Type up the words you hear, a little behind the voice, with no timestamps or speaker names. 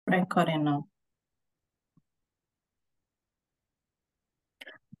Recording now.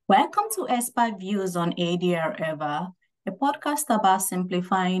 Welcome to Expert Views on ADR EVA, a podcast about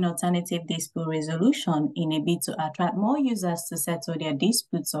simplifying alternative dispute resolution in a bid to attract more users to settle their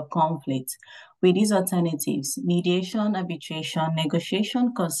disputes or conflicts. With these alternatives, mediation, arbitration,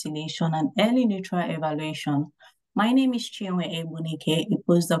 negotiation, conciliation, and early neutral evaluation. My name is Chinwe Ebunike, a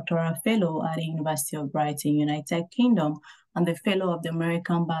postdoctoral fellow at the University of Brighton, United Kingdom, and the fellow of the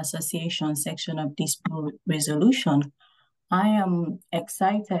American Bar Association section of dispute resolution. I am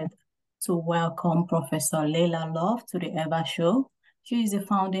excited to welcome Professor Leila Love to the EVA show. She is the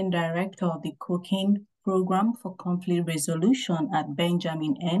founding director of the Cooking Program for Conflict Resolution at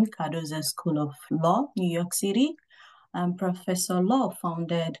Benjamin N. Cardozo School of Law, New York City. And Professor Love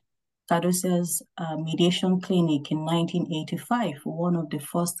founded Cardozo's Mediation Clinic in 1985, one of the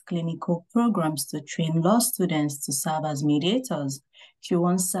first clinical programs to train law students to serve as mediators. She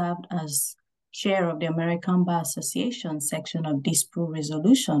once served as chair of the American Bar Association section of dispute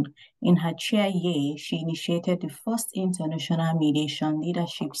resolution. In her chair year, she initiated the first International Mediation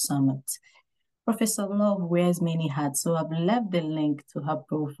Leadership Summit. Professor Love wears many hats, so I've left the link to her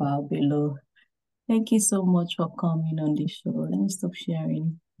profile below. Thank you so much for coming on the show. Let me stop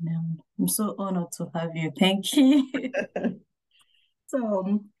sharing now. I'm so honored to have you. Thank you.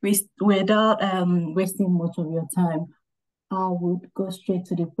 So without wasting much of your time, I would go straight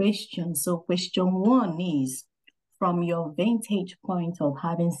to the question. So question one is, from your vantage point of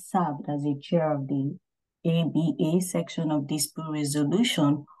having served as a chair of the ABA section of dispute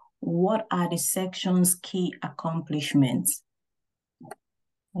resolution, what are the section's key accomplishments?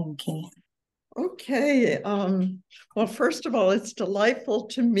 Thank you. Okay. Well, first of all, it's delightful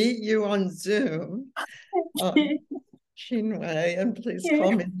to meet you on Zoom. Chinwe, and please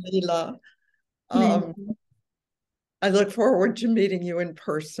call me Leila. I look forward to meeting you in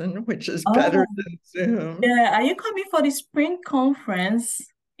person, which is better than Zoom. Yeah, are you coming for the spring conference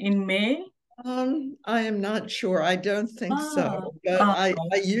in May? I am not sure. I don't think so. But I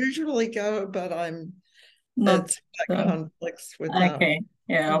usually go, but I'm not conflicts with that. Okay,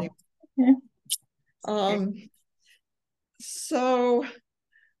 yeah. So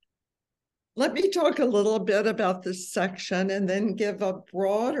let me talk a little bit about this section and then give a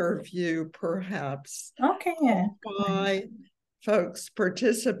broader view, perhaps, why folks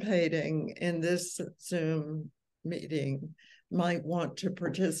participating in this Zoom meeting might want to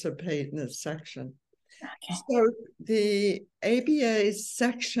participate in this section. So the ABA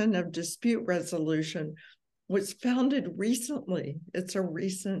section of dispute resolution was founded recently. It's a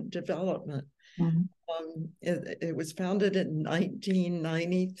recent development. It was founded in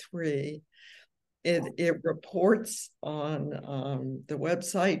 1993. It reports on the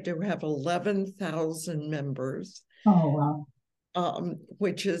website to have 11,000 members. Oh, wow.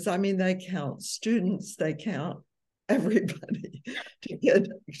 Which is, I mean, they count students, they count everybody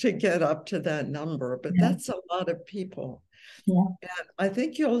to get up to that number, but that's a lot of people. And I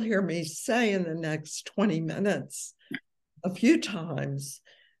think you'll hear me say in the next 20 minutes a few times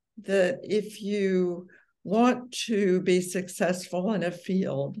that if you want to be successful in a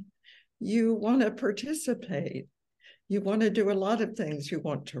field, you want to participate. You want to do a lot of things. You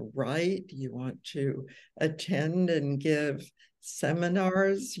want to write, you want to attend and give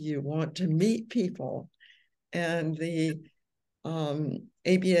seminars, you want to meet people. And the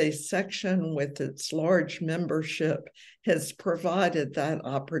ABA section, with its large membership, has provided that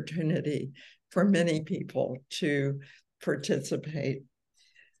opportunity for many people to participate.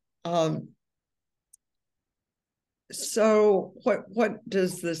 So what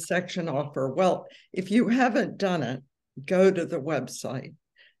does this section offer? Well, if you haven't done it, go to the website,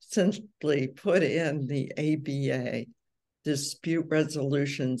 simply put in the ABA dispute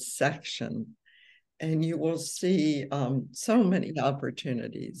resolution section, and you will see so many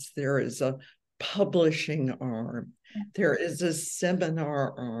opportunities. There is a publishing arm. There is a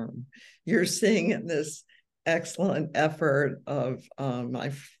seminar arm. You're seeing this excellent effort of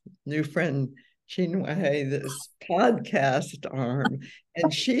my new friend, Chinwe, this podcast arm.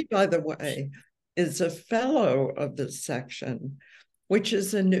 And she, by the way, is a fellow of this section, which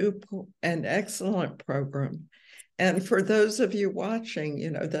is a new and excellent program. And for those of you watching,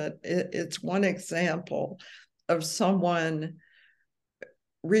 you know that it's one example of someone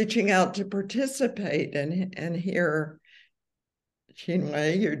reaching out to participate. And here,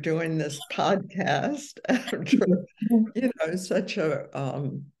 Chinwe, you're doing this podcast after, you know, such a,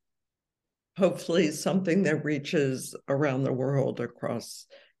 hopefully something that reaches around the world, across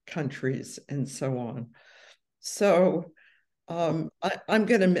countries and so on. So I'm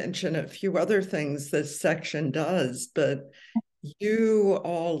going to mention a few other things this section does, but you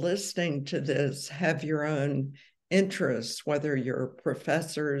all listening to this have your own interests, whether you're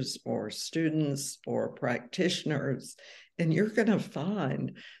professors or students or practitioners, and you're going to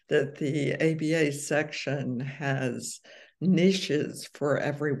find that the ABA section has niches for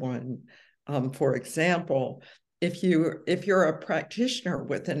everyone. For example, if you're a practitioner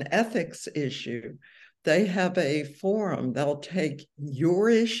with an ethics issue, they have a forum. They'll take your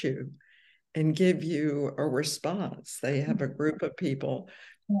issue and give you a response. They have a group of people,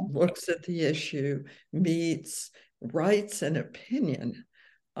 looks at the issue, meets, writes an opinion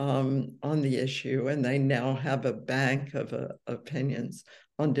on the issue, and they now have a bank of opinions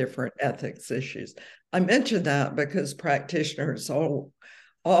on different ethics issues. I mention that because practitioners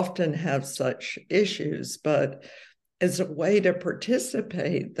often have such issues, but as a way to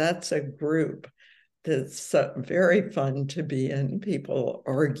participate, that's a group that's very fun to be in. People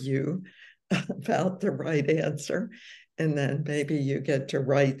argue about the right answer, and then maybe you get to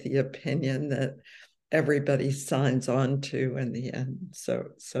write the opinion that everybody signs on to in the end. So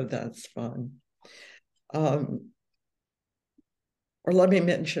that's fun. Or let me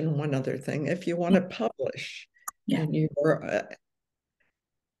mention one other thing. If you want to publish,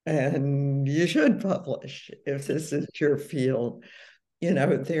 and you should publish if this is your field,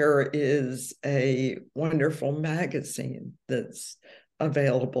 there is a wonderful magazine that's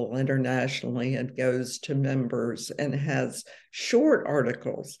available internationally and goes to members and has short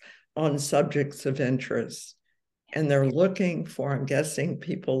articles on subjects of interest. And they're looking for, I'm guessing,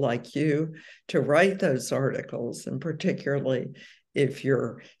 people like you to write those articles, and particularly if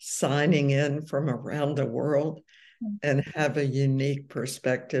you're signing in from around the world and have a unique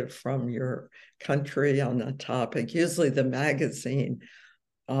perspective from your country on a topic. Usually the magazine,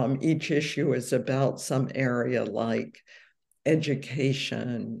 each issue is about some area like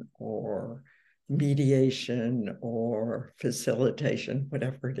education or mediation or facilitation,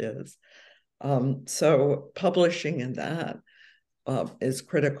 whatever it is. So publishing in that is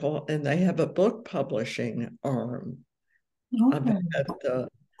critical. And they have a book publishing arm. I've had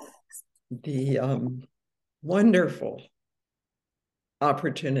the wonderful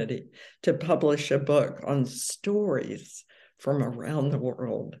opportunity to publish a book on stories from around the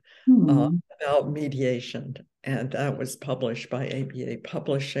world about mediation. And that was published by ABA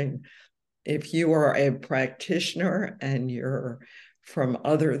Publishing. If you are a practitioner and you're from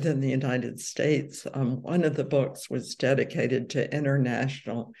other than the United States, one of the books was dedicated to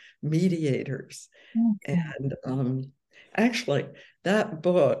international mediators. And actually, that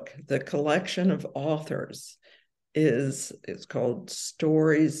book, the collection of authors, it's called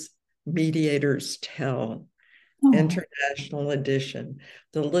Stories Mediators Tell, International Edition.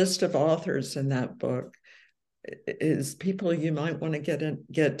 The list of authors in that book is people you might want to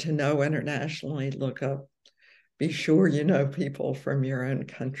get to know internationally. Look up, be sure you know people from your own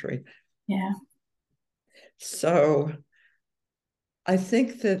country. Yeah. So I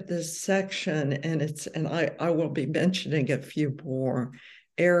think that this section, and I will be mentioning a few more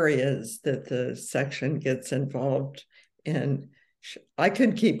areas that the section gets involved in. I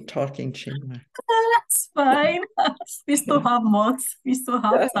could keep talking, Chinwe. That's fine. We still have months. We still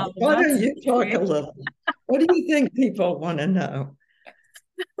have time. Why don't you talk a little? What do you think people want to know?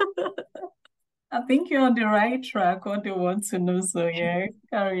 I think you're on the right track. What they want to know. So yeah,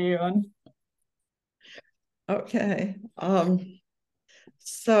 carry on. Okay.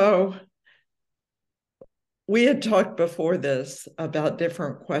 So we had talked before this about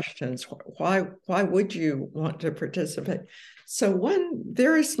different questions. Why would you want to participate? So one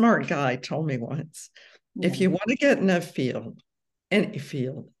very smart guy told me once, if you want to get in a field, any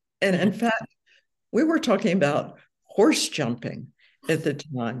field, and in fact, we were talking about horse jumping at the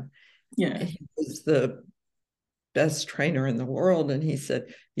time. Yeah. He was the best trainer in the world, and he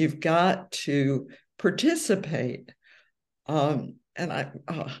said, you've got to participate. And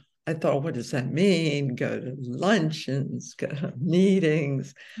I thought, what does that mean? Go to luncheons, go to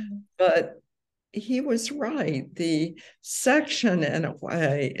meetings. But he was right. The section, in a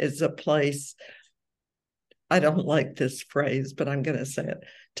way, is a place, I don't like this phrase, but I'm going to say it,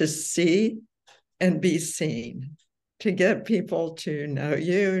 to see and be seen, to get people to know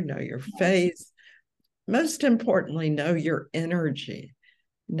you, know your face. Most importantly, know your energy.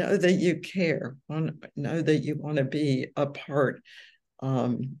 Know that you care, know that you want to be a part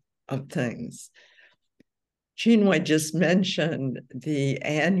of things. Chinwe just mentioned the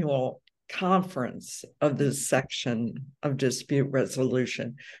annual conference of this section of dispute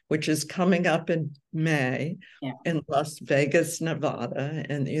resolution, which is coming up in May in Las Vegas, Nevada,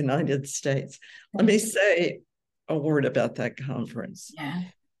 in the United States. Let me say a word about that conference.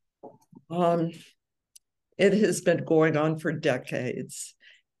 It has been going on for decades.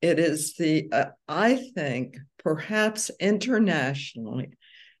 It is I think, perhaps internationally,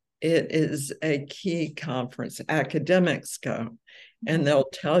 it is a key conference. Academics go, and they'll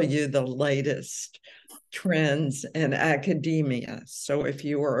tell you the latest trends in academia. So if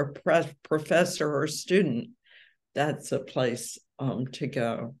you are a professor or student, that's a place to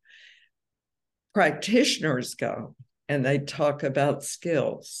go. Practitioners go, and they talk about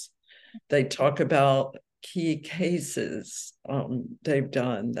skills. They talk about key cases they've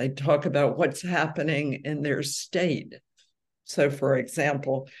done. They talk about what's happening in their state. So, for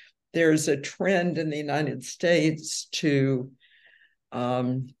example, there's a trend in the United States to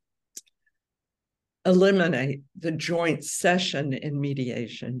eliminate the joint session in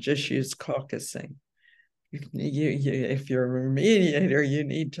mediation, just use caucusing. If you're a mediator, you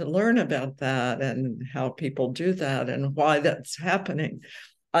need to learn about that and how people do that and why that's happening.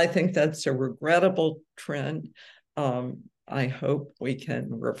 I think that's a regrettable trend. I hope we can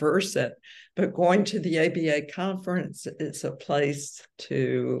reverse it. But going to the ABA conference is a place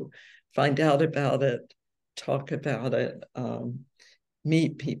to find out about it, talk about it,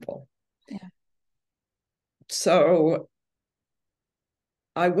 meet people. Yeah. So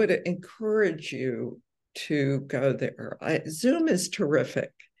I would encourage you to go there. Zoom is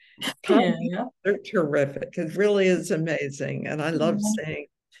terrific. Yeah. They're terrific. It really is amazing. And I love seeing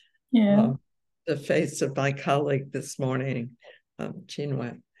the face of my colleague this morning,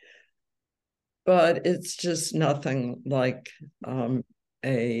 Chinwe. But it's just nothing like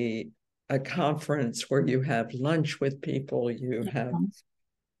a conference where you have lunch with people, you have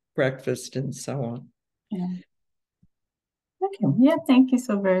breakfast, and so on. Yeah. Okay. Yeah, thank you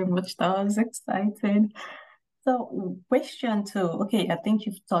so very much. That was exciting. So, question two. Okay, I think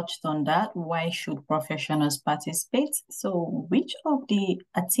you've touched on that. Why should professionals participate? So, which of the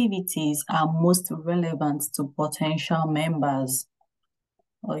activities are most relevant to potential members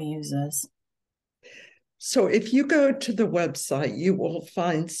or users? So, if you go to the website, you will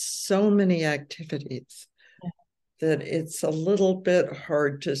find so many activities that it's a little bit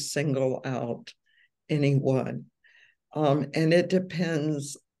hard to single out any one. And it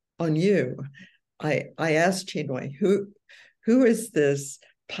depends on you. I asked Chinwe, who is this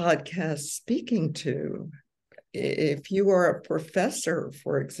podcast speaking to? If you are a professor,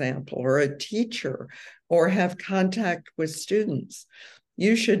 for example, or a teacher, or have contact with students,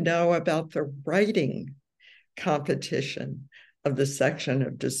 you should know about the writing competition of the section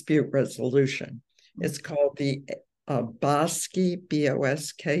of dispute resolution. It's called the Boskey,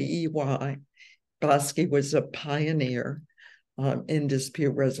 B-O-S-K-E-Y. Boskey was a pioneer in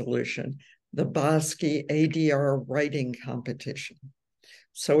dispute resolution, the Boskey ADR writing competition.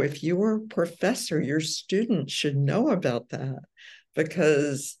 So if you are a professor, your students should know about that,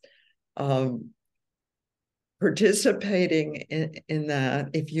 because participating in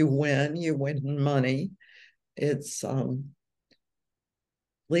that, if you win money. It's at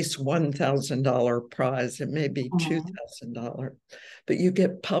least $1,000 prize. It may be $2,000, but you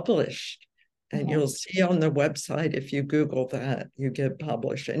get published. And you'll see on the website, if you Google that, you get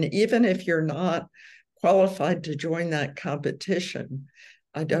published. And even if you're not qualified to join that competition,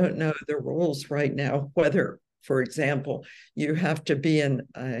 I don't know the rules right now, whether, for example, you have to be an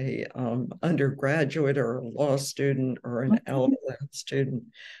undergraduate or a law student or an LLM student.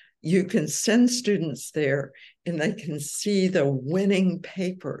 You can send students there and they can see the winning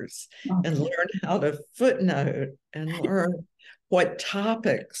papers and learn how to footnote and learn what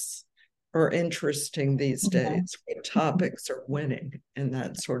topics are interesting these days, what topics are winning in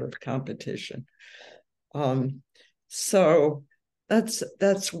that sort of competition. So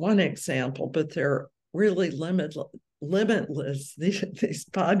that's one example, but they're really limitless. These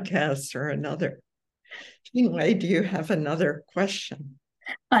podcasts are another. Anyway, do you have another question?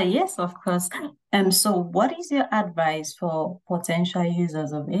 Yes, of course. So what is your advice for potential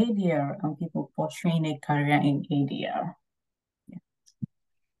users of ADR and people pursuing a career in ADR?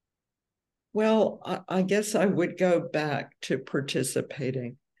 Well, I guess I would go back to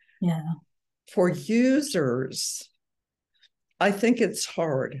participating. Yeah. For users, I think it's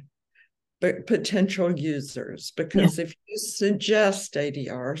hard, but potential users, because if you suggest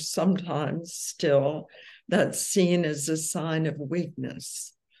ADR, sometimes still that's seen as a sign of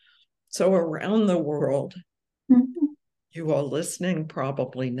weakness. So around the world, you all listening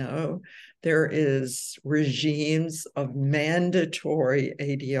probably know, there is regimes of mandatory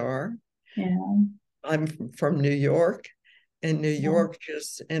ADR. Yeah. I'm from New York, and New York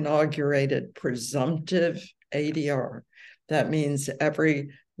just inaugurated presumptive ADR. That means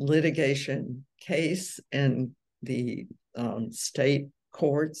every litigation case in the state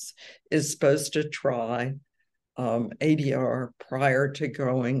courts is supposed to try ADR prior to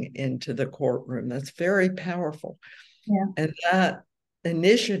going into the courtroom. That's very powerful. Yeah. And that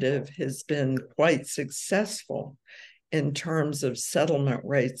initiative has been quite successful in terms of settlement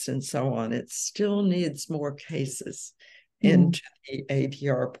rates and so on. It still needs more cases into the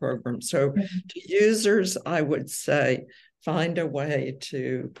ADR program. So to users, I would say, find a way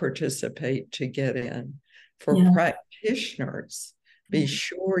to participate to get in. For practitioners, be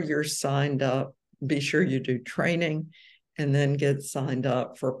sure you're signed up, be sure you do training, and then get signed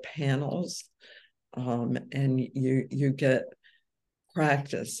up for panels. And you get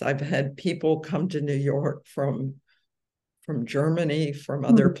practice. I've had people come to New York from Germany, from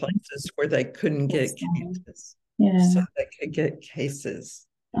other places where they couldn't get cases. So they could get cases.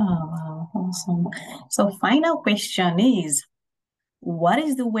 Oh, wow, awesome. So final question is, what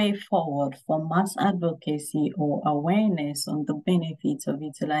is the way forward for mass advocacy or awareness on the benefits of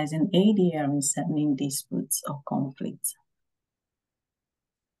utilizing ADR in settling disputes or conflicts?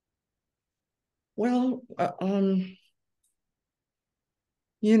 Well, one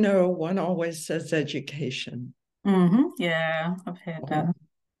always says education. Yeah, I've heard that.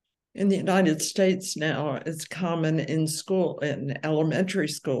 In the United States now, it's common in elementary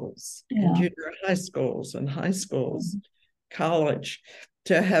schools, and junior high schools, and high schools, college,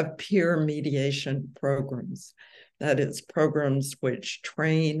 to have peer mediation programs. That is, programs which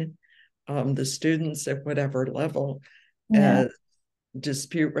train the students at whatever level as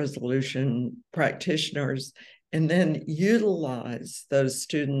dispute resolution practitioners, and then utilize those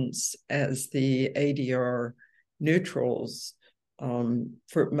students as the ADR neutrals,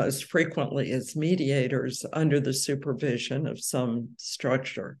 for most frequently as mediators under the supervision of some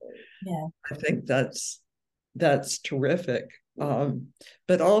structure. I think that's terrific.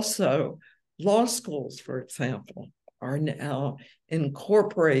 But also law schools, for example, are now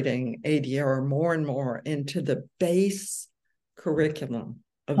incorporating ADR more and more into the base curriculum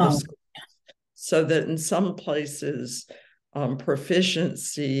of the school, so that in some places,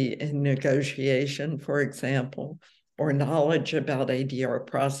 proficiency in negotiation, for example, or knowledge about ADR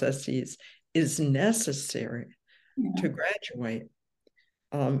processes is necessary to graduate.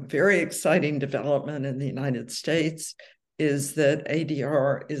 Very exciting development in the United States is that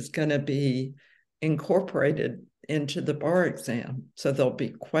ADR is going to be incorporated into the bar exam. So there'll be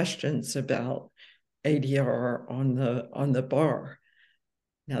questions about ADR on the bar.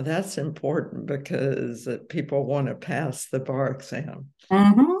 Now that's important because people want to pass the bar exam.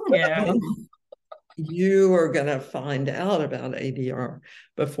 You are going to find out about ADR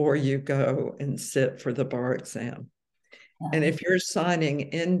before you go and sit for the bar exam. And if you're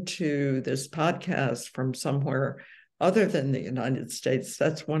signing into this podcast from somewhere other than the United States,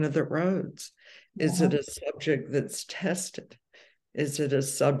 that's one of the roads. Is it a subject that's tested? Is it a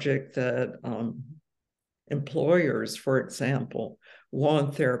subject that employers, for example,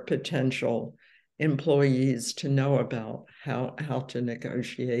 want their potential employees to know about how to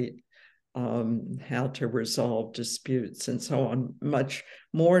negotiate, how to resolve disputes, and so on, much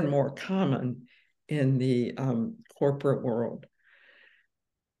more and more common in the corporate world.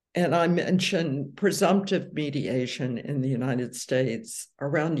 And I mentioned presumptive mediation in the United States.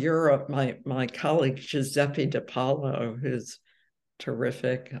 Around Europe, my colleague Giuseppe Di Paolo, who's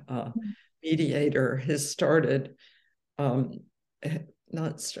terrific mediator, has started,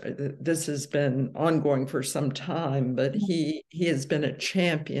 this has been ongoing for some time, but he has been a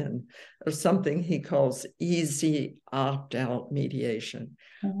champion of something he calls easy opt-out mediation.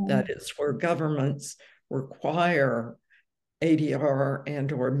 That is where governments require ADR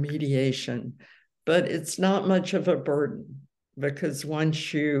and or mediation, but it's not much of a burden, because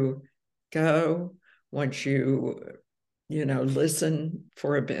once you listen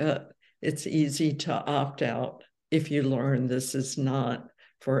for a bit, it's easy to opt out if you learn this is not,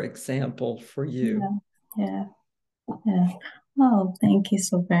 for example, for you. Yeah. Oh, thank you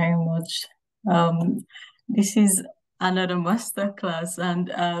so very much. This is another masterclass,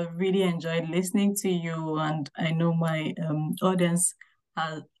 and I really enjoyed listening to you, and I know my audience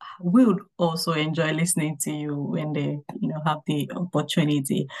will also enjoy listening to you when they have the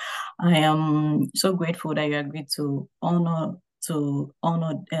opportunity. I am so grateful that you agreed to honor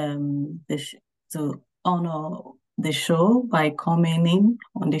the show by coming in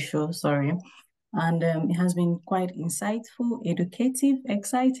on the show. Sorry. And it has been quite insightful, educative,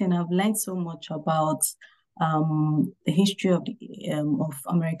 exciting. I've learned so much about the history of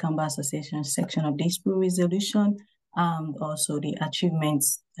American Bar Association section of dispute resolution, also the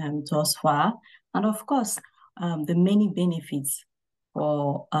achievements thus far, and of course, the many benefits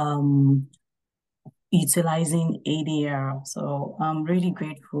for utilizing ADR. So I'm really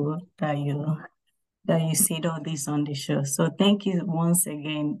grateful that you that you said all this on the show. So thank you once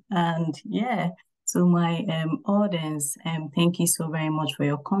again. And yeah, to my audience, thank you so very much for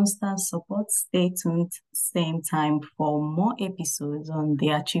your constant support. Stay tuned, same time for more episodes on the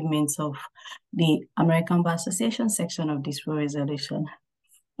achievements of the American Bar Association section of dispute resolution.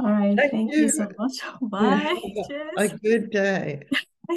 All right, thank you so much. Bye. Have a Cheers. good day.